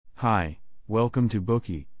Hi, welcome to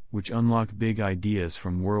Bookie, which unlock big ideas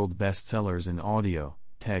from world bestsellers in audio,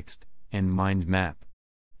 text, and mind map.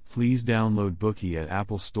 Please download Bookie at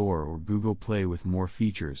Apple Store or Google Play with more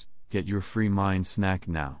features. Get your free mind snack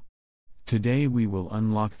now. Today we will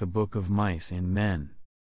unlock the Book of Mice and Men.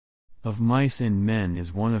 Of Mice and Men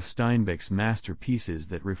is one of Steinbeck's masterpieces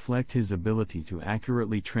that reflect his ability to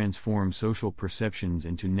accurately transform social perceptions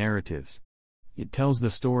into narratives. It tells the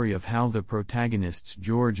story of how the protagonists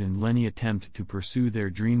George and Lenny attempt to pursue their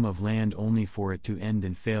dream of land only for it to end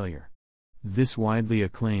in failure. This widely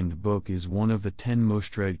acclaimed book is one of the 10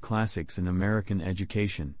 most read classics in American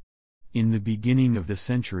education. In the beginning of the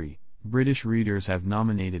century, British readers have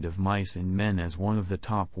nominated Of Mice and Men as one of the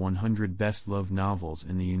top 100 best-loved novels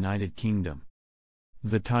in the United Kingdom.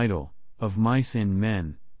 The title, Of Mice and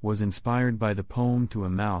Men, was inspired by the poem To a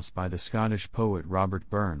Mouse by the Scottish poet Robert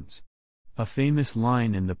Burns. A famous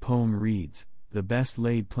line in the poem reads, "The best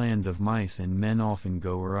laid plans of mice and men often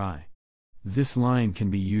go awry." This line can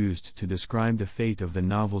be used to describe the fate of the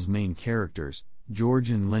novel's main characters, George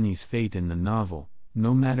and Lenny's fate in the novel.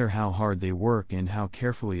 No matter how hard they work and how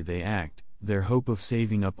carefully they act, their hope of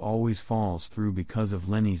saving up always falls through because of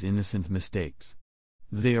Lenny's innocent mistakes.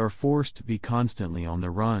 They are forced to be constantly on the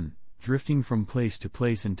run, drifting from place to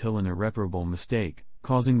place until an irreparable mistake,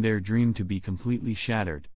 causing their dream to be completely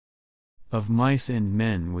shattered. Of Mice and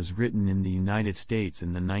Men was written in the United States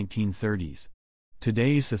in the 1930s.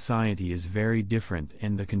 Today's society is very different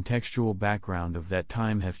and the contextual background of that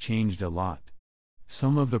time have changed a lot.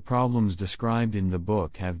 Some of the problems described in the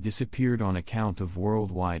book have disappeared on account of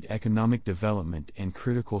worldwide economic development and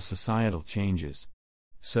critical societal changes.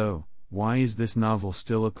 So, why is this novel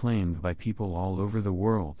still acclaimed by people all over the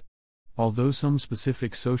world? Although some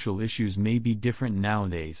specific social issues may be different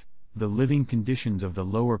nowadays, the living conditions of the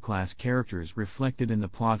lower-class characters reflected in the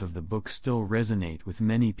plot of the book still resonate with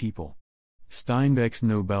many people. Steinbeck's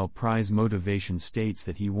Nobel Prize motivation states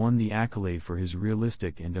that he won the accolade for his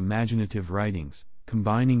realistic and imaginative writings,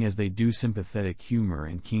 combining as they do sympathetic humor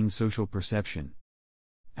and keen social perception.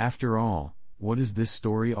 After all, what is this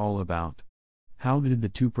story all about? How did the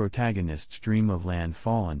two protagonists' dream of land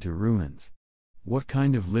fall into ruins? What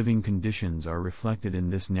kind of living conditions are reflected in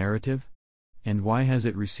this narrative? And why has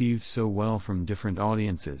it received so well from different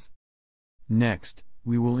audiences? Next,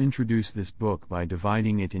 we will introduce this book by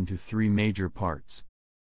dividing it into 3 major parts.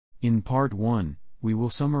 In Part 1, we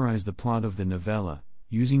will summarize the plot of the novella,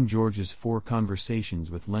 using George's 4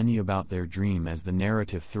 conversations with Lenny about their dream as the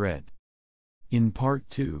narrative thread. In Part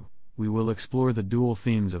 2, we will explore the dual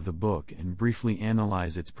themes of the book and briefly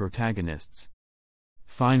analyze its protagonists.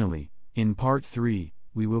 Finally, in Part 3,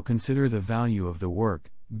 we will consider the value of the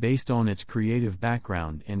work, based on its creative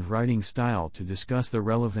background and writing style to discuss the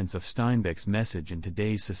relevance of Steinbeck's message in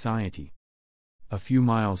today's society. A few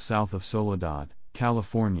miles south of Soledad,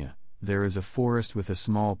 California, there is a forest with a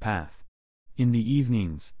small path. In the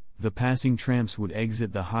evenings, the passing tramps would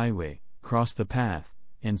exit the highway, cross the path,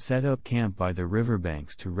 and set up camp by the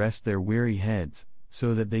riverbanks to rest their weary heads,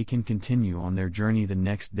 so that they can continue on their journey the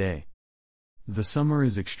next day. The summer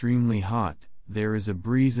is extremely hot, there is a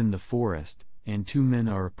breeze in the forest, and 2 men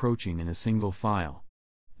are approaching in a single file.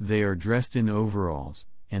 They are dressed in overalls,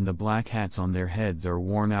 and the black hats on their heads are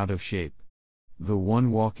worn out of shape. The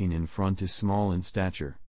one walking in front is small in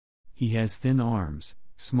stature. He has thin arms,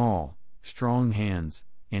 small, strong hands,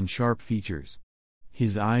 and sharp features.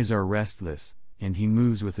 His eyes are restless, and he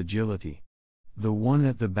moves with agility. The one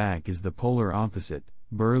at the back is the polar opposite,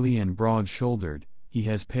 burly and broad-shouldered. He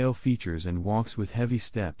has pale features and walks with heavy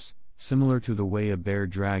steps, similar to the way a bear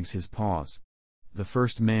drags his paws. The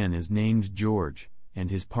first man is named George,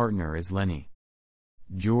 and his partner is Lenny.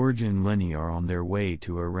 George and Lenny are on their way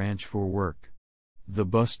to a ranch for work. The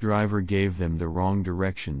bus driver gave them the wrong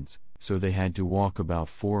directions, so they had to walk about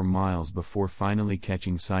 4 miles before finally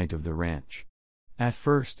catching sight of the ranch. At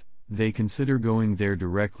first, they consider going there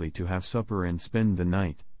directly to have supper and spend the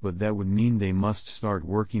night, but that would mean they must start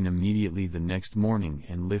working immediately the next morning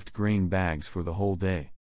and lift grain bags for the whole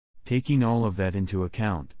day. Taking all of that into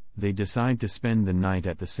account, they decide to spend the night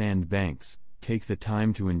at the sand banks, take the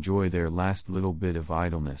time to enjoy their last little bit of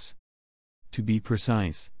idleness. To be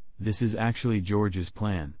precise, this is actually George's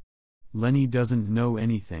plan. Lenny doesn't know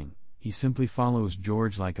anything, he simply follows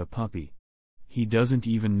George like a puppy. He doesn't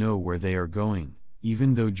even know where they are going,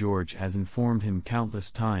 even though George has informed him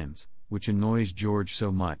countless times, which annoys George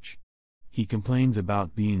so much. He complains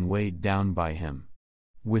about being weighed down by him.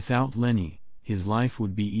 Without Lenny, his life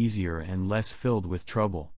would be easier and less filled with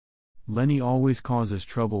trouble. Lenny always causes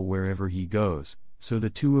trouble wherever he goes, so the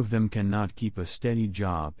two of them cannot keep a steady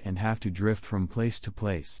job and have to drift from place to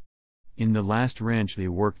place. In the last ranch they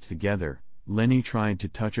worked together, Lenny tried to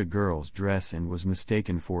touch a girl's dress and was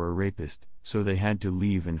mistaken for a rapist, so they had to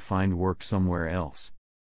leave and find work somewhere else.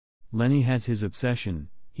 Lenny has his obsession.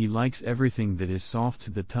 He likes everything that is soft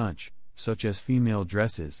to the touch, such as female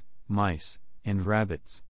dresses, mice, and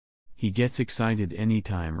rabbits. He gets excited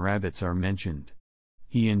anytime rabbits are mentioned.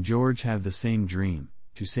 He and George have the same dream,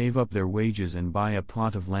 to save up their wages and buy a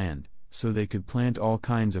plot of land, so they could plant all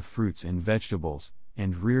kinds of fruits and vegetables,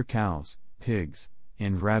 and rear cows, pigs,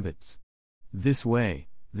 and rabbits. This way,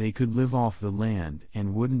 they could live off the land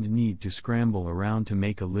and wouldn't need to scramble around to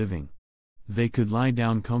make a living. They could lie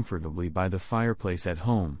down comfortably by the fireplace at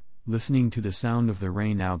home, listening to the sound of the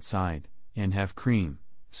rain outside, and have cream,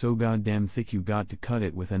 so goddamn thick you got to cut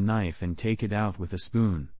it with a knife and take it out with a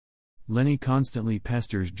spoon. Lenny constantly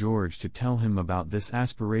pesters George to tell him about this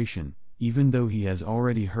aspiration, even though he has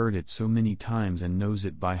already heard it so many times and knows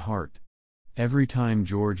it by heart. Every time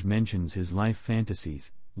George mentions his life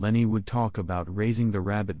fantasies, Lenny would talk about raising the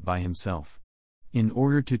rabbit by himself. In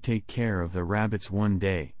order to take care of the rabbits one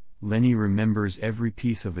day, Lenny remembers every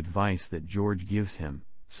piece of advice that George gives him,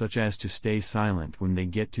 such as to stay silent when they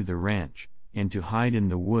get to the ranch, and to hide in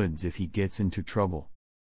the woods if he gets into trouble.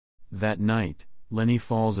 That night, Lenny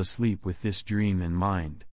falls asleep with this dream in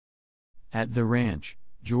mind. At the ranch,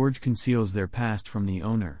 George conceals their past from the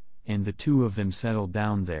owner, and the two of them settle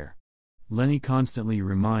down there. Lenny constantly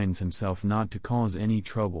reminds himself not to cause any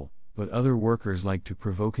trouble, but other workers like to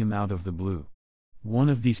provoke him out of the blue. One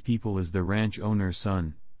of these people is the ranch owner's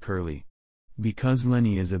son, Curly. Because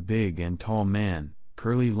Lenny is a big and tall man,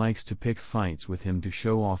 Curly likes to pick fights with him to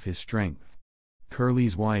show off his strength.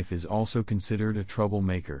 Curly's wife is also considered a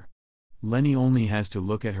troublemaker. Lenny only has to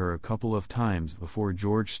look at her a couple of times before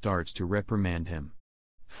George starts to reprimand him.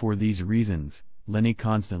 For these reasons, Lenny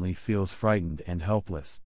constantly feels frightened and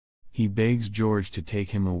helpless. He begs George to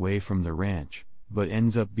take him away from the ranch, but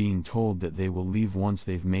ends up being told that they will leave once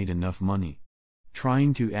they've made enough money.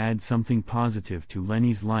 Trying to add something positive to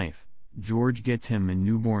Lenny's life, George gets him a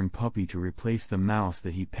newborn puppy to replace the mouse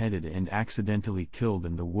that he petted and accidentally killed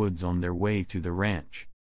in the woods on their way to the ranch.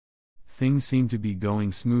 Things seem to be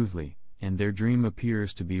going smoothly, and their dream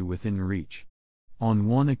appears to be within reach. On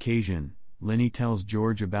one occasion, Lenny tells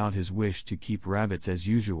George about his wish to keep rabbits as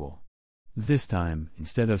usual. This time,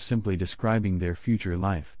 instead of simply describing their future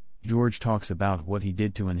life, George talks about what he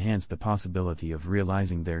did to enhance the possibility of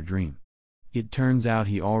realizing their dream. It turns out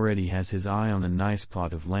he already has his eye on a nice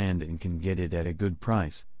plot of land and can get it at a good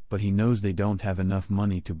price, but he knows they don't have enough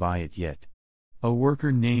money to buy it yet. A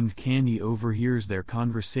worker named Candy overhears their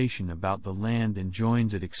conversation about the land and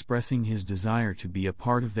joins it, expressing his desire to be a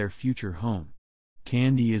part of their future home.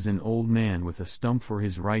 Candy is an old man with a stump for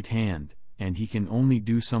his right hand, and he can only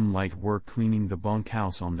do some light work cleaning the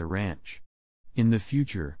bunkhouse on the ranch. In the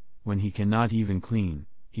future, when he cannot even clean,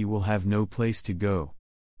 he will have no place to go.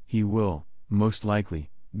 He will, most likely,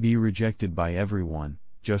 be rejected by everyone,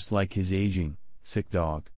 just like his aging, sick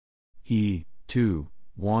dog. He, too,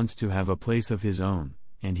 wants to have a place of his own,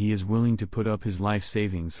 and he is willing to put up his life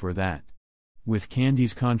savings for that. With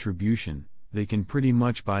Candy's contribution, they can pretty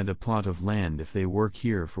much buy the plot of land if they work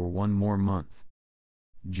here for one more month.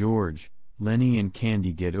 George, Lenny and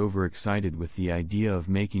Candy get overexcited with the idea of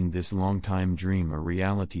making this long-time dream a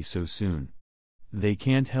reality so soon. They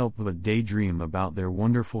can't help but daydream about their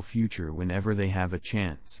wonderful future whenever they have a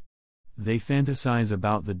chance. They fantasize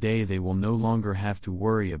about the day they will no longer have to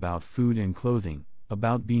worry about food and clothing,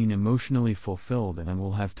 about being emotionally fulfilled, and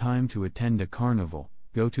will have time to attend a carnival,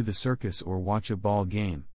 go to the circus, or watch a ball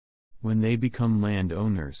game. When they become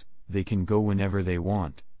landowners, they can go whenever they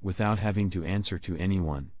want, without having to answer to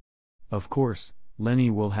anyone. Of course, Lenny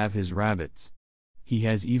will have his rabbits. He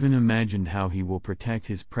has even imagined how he will protect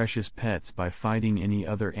his precious pets by fighting any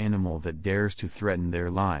other animal that dares to threaten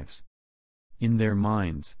their lives. In their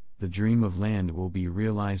minds, the dream of land will be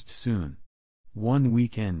realized soon. One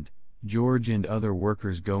weekend, George and other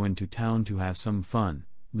workers go into town to have some fun,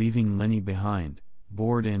 leaving Lenny behind,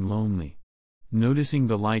 bored and lonely. Noticing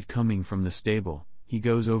the light coming from the stable, he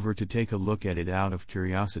goes over to take a look at it out of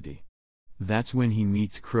curiosity. That's when he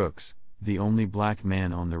meets Crooks, the only black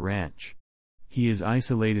man on the ranch. He is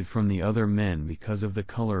isolated from the other men because of the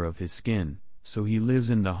color of his skin, so he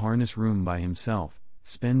lives in the harness room by himself,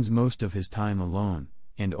 spends most of his time alone,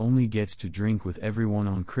 and only gets to drink with everyone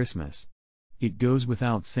on Christmas. It goes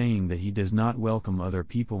without saying that he does not welcome other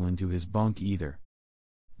people into his bunk either.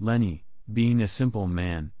 Lenny, being a simple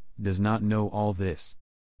man, does not know all this.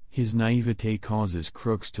 His naivete causes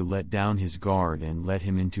Crooks to let down his guard and let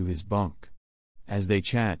him into his bunk. As they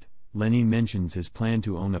chat, Lenny mentions his plan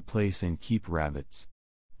to own a place and keep rabbits.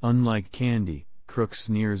 Unlike Candy, Crooks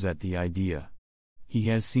sneers at the idea. He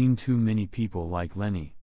has seen too many people like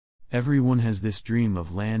Lenny. Everyone has this dream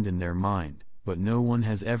of land in their mind, but no one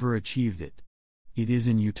has ever achieved it. It is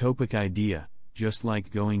an utopic idea, just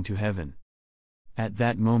like going to heaven. At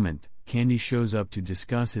that moment, Candy shows up to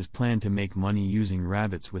discuss his plan to make money using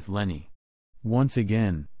rabbits with Lenny. Once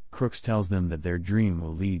again, Crooks tells them that their dream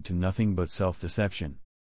will lead to nothing but self-deception.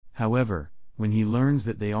 However, when he learns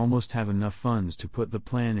that they almost have enough funds to put the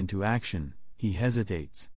plan into action, he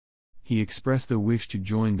hesitates. He expresses the wish to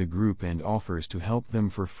join the group and offers to help them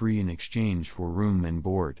for free in exchange for room and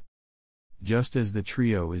board. Just as the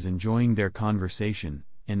trio is enjoying their conversation,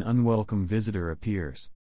 an unwelcome visitor appears.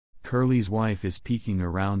 Curly's wife is peeking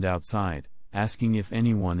around outside, asking if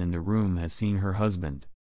anyone in the room has seen her husband.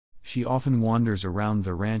 She often wanders around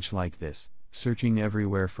the ranch like this, searching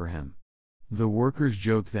everywhere for him. The workers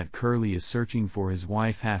joke that Curly is searching for his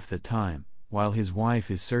wife half the time, while his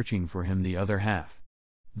wife is searching for him the other half.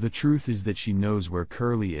 The truth is that she knows where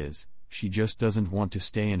Curly is, she just doesn't want to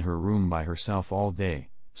stay in her room by herself all day,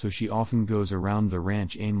 so she often goes around the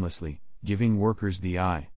ranch aimlessly, giving workers the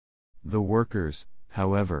eye. The workers,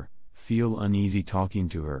 however, feel uneasy talking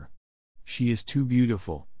to her. She is too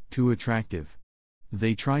beautiful, too attractive.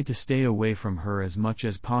 They try to stay away from her as much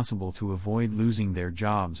as possible to avoid losing their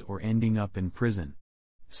jobs or ending up in prison.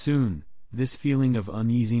 Soon, this feeling of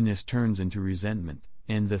uneasiness turns into resentment,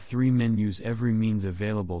 and the three men use every means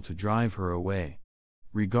available to drive her away.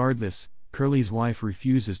 Regardless, Curly's wife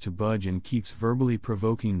refuses to budge and keeps verbally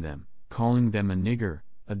provoking them, calling them a nigger,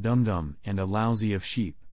 a dum-dum, and a lousy of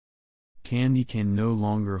sheep. Candy can no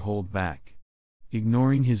longer hold back.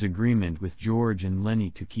 Ignoring his agreement with George and Lenny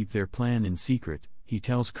to keep their plan in secret, he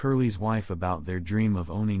tells Curly's wife about their dream of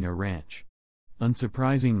owning a ranch.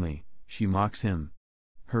 Unsurprisingly, she mocks him.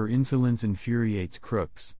 Her insolence infuriates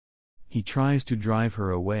Crooks. He tries to drive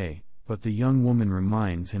her away, but the young woman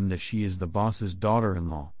reminds him that she is the boss's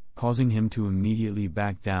daughter-in-law, causing him to immediately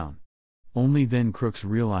back down. Only then Crooks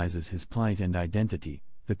realizes his plight and identity.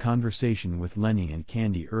 The conversation with Lenny and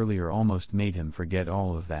Candy earlier almost made him forget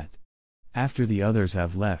all of that. After the others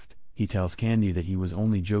have left, he tells Candy that he was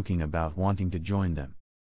only joking about wanting to join them.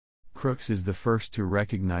 Crooks is the first to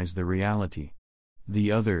recognize the reality.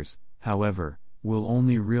 The others, however, will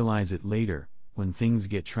only realize it later, when things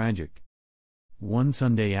get tragic. One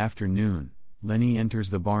Sunday afternoon, Lenny enters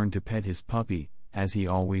the barn to pet his puppy, as he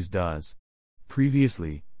always does.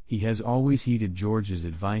 Previously, he has always heeded George's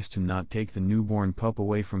advice to not take the newborn pup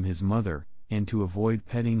away from his mother, and to avoid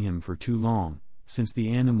petting him for too long, since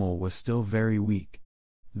the animal was still very weak.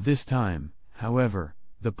 This time, however,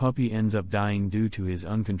 the puppy ends up dying due to his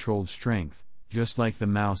uncontrolled strength, just like the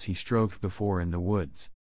mouse he stroked before in the woods.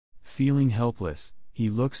 Feeling helpless, he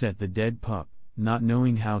looks at the dead pup, not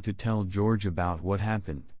knowing how to tell George about what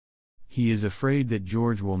happened. He is afraid that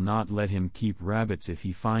George will not let him keep rabbits if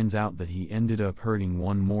he finds out that he ended up hurting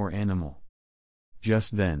one more animal.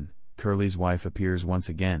 Just then, Curly's wife appears once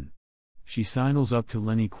again. She sidles up to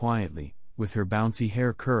Lenny quietly, with her bouncy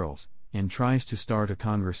hair curls, and tries to start a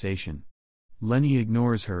conversation. Lenny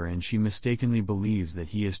ignores her and she mistakenly believes that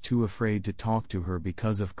he is too afraid to talk to her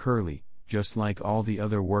because of Curly, just like all the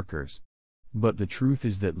other workers. But the truth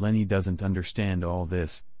is that Lenny doesn't understand all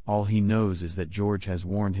this. All he knows is that George has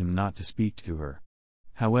warned him not to speak to her.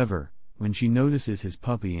 However, when she notices his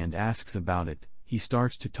puppy and asks about it, he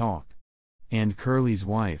starts to talk. And Curly's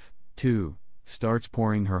wife, too, starts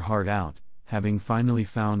pouring her heart out, having finally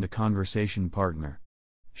found a conversation partner.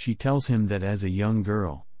 She tells him that as a young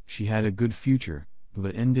girl, she had a good future,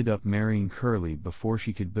 but ended up marrying Curly before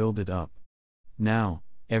she could build it up. Now,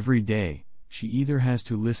 every day, she either has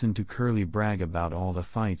to listen to Curly brag about all the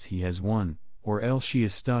fights he has won, or else she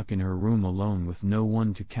is stuck in her room alone with no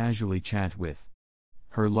one to casually chat with.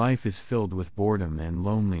 Her life is filled with boredom and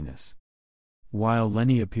loneliness. While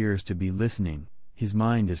Lenny appears to be listening, his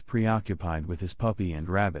mind is preoccupied with his puppy and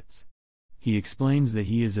rabbits. He explains that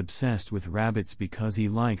he is obsessed with rabbits because he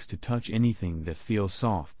likes to touch anything that feels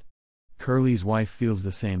soft. Curly's wife feels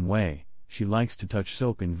the same way. She likes to touch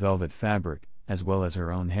silk and velvet fabric, as well as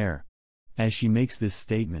her own hair. As she makes this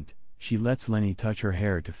statement, she lets Lenny touch her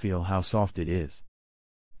hair to feel how soft it is.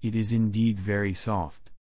 It is indeed very soft.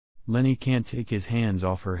 Lenny can't take his hands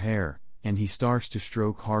off her hair, and he starts to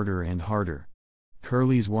stroke harder and harder.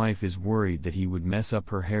 Curly's wife is worried that he would mess up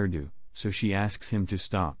her hairdo, so she asks him to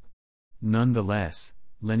stop. Nonetheless,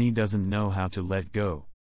 Lenny doesn't know how to let go.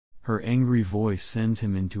 Her angry voice sends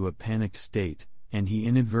him into a panicked state, and he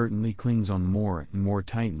inadvertently clings on more and more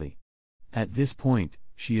tightly. At this point,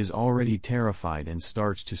 she is already terrified and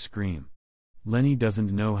starts to scream. Lenny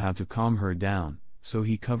doesn't know how to calm her down, so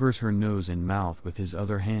he covers her nose and mouth with his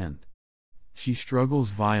other hand. She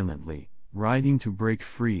struggles violently, writhing to break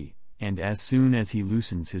free, and as soon as he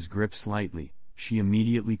loosens his grip slightly, she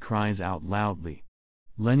immediately cries out loudly.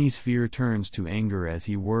 Lenny's fear turns to anger as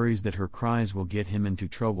he worries that her cries will get him into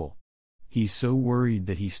trouble. He's so worried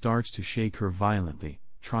that he starts to shake her violently,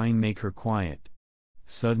 trying to make her quiet.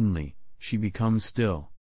 Suddenly, she becomes still.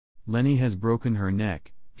 Lenny has broken her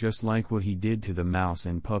neck, just like what he did to the mouse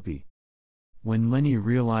and puppy. When Lenny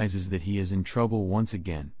realizes that he is in trouble once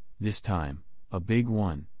again, this time, a big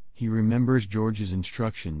one, he remembers George's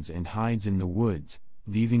instructions and hides in the woods,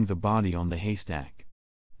 leaving the body on the haystack.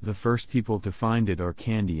 The first people to find it are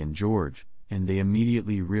Candy and George, and they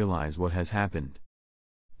immediately realize what has happened.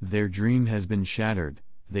 Their dream has been shattered,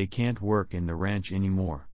 they can't work in the ranch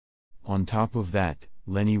anymore. On top of that,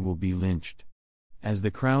 Lenny will be lynched. As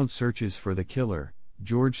the crowd searches for the killer,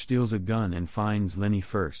 George steals a gun and finds Lenny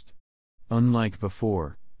first. Unlike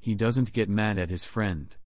before, he doesn't get mad at his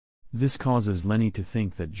friend. This causes Lenny to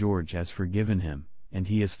think that George has forgiven him, and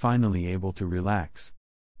he is finally able to relax.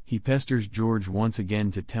 He pesters George once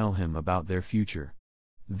again to tell him about their future.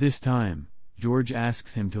 This time, George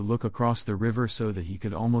asks him to look across the river so that he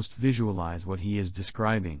could almost visualize what he is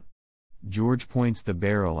describing. George points the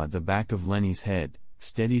barrel at the back of Lenny's head,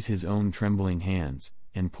 steadies his own trembling hands,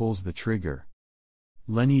 and pulls the trigger.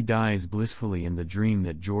 Lenny dies blissfully in the dream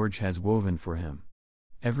that George has woven for him.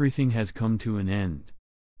 Everything has come to an end.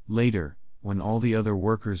 Later, when all the other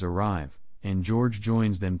workers arrive, and George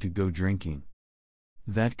joins them to go drinking.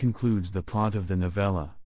 That concludes the plot of the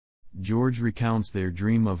novella. George recounts their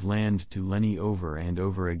dream of land to Lenny over and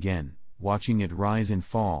over again, watching it rise and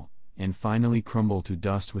fall, and finally crumble to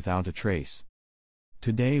dust without a trace.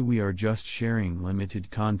 Today we are just sharing limited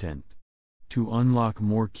content. To unlock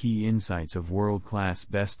more key insights of world-class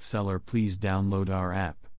bestseller, please download our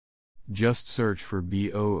app. Just search for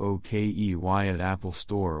Bookey at Apple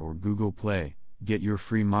Store or Google Play. Get your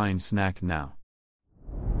free mind snack now.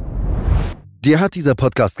 Dir hat dieser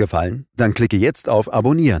Podcast gefallen? Dann klicke jetzt auf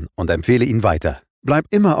Abonnieren und empfehle ihn weiter. Bleib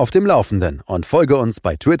immer auf dem Laufenden und folge uns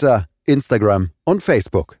bei Twitter, Instagram und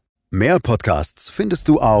Facebook. Mehr Podcasts findest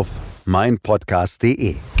du auf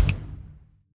meinpodcast.de.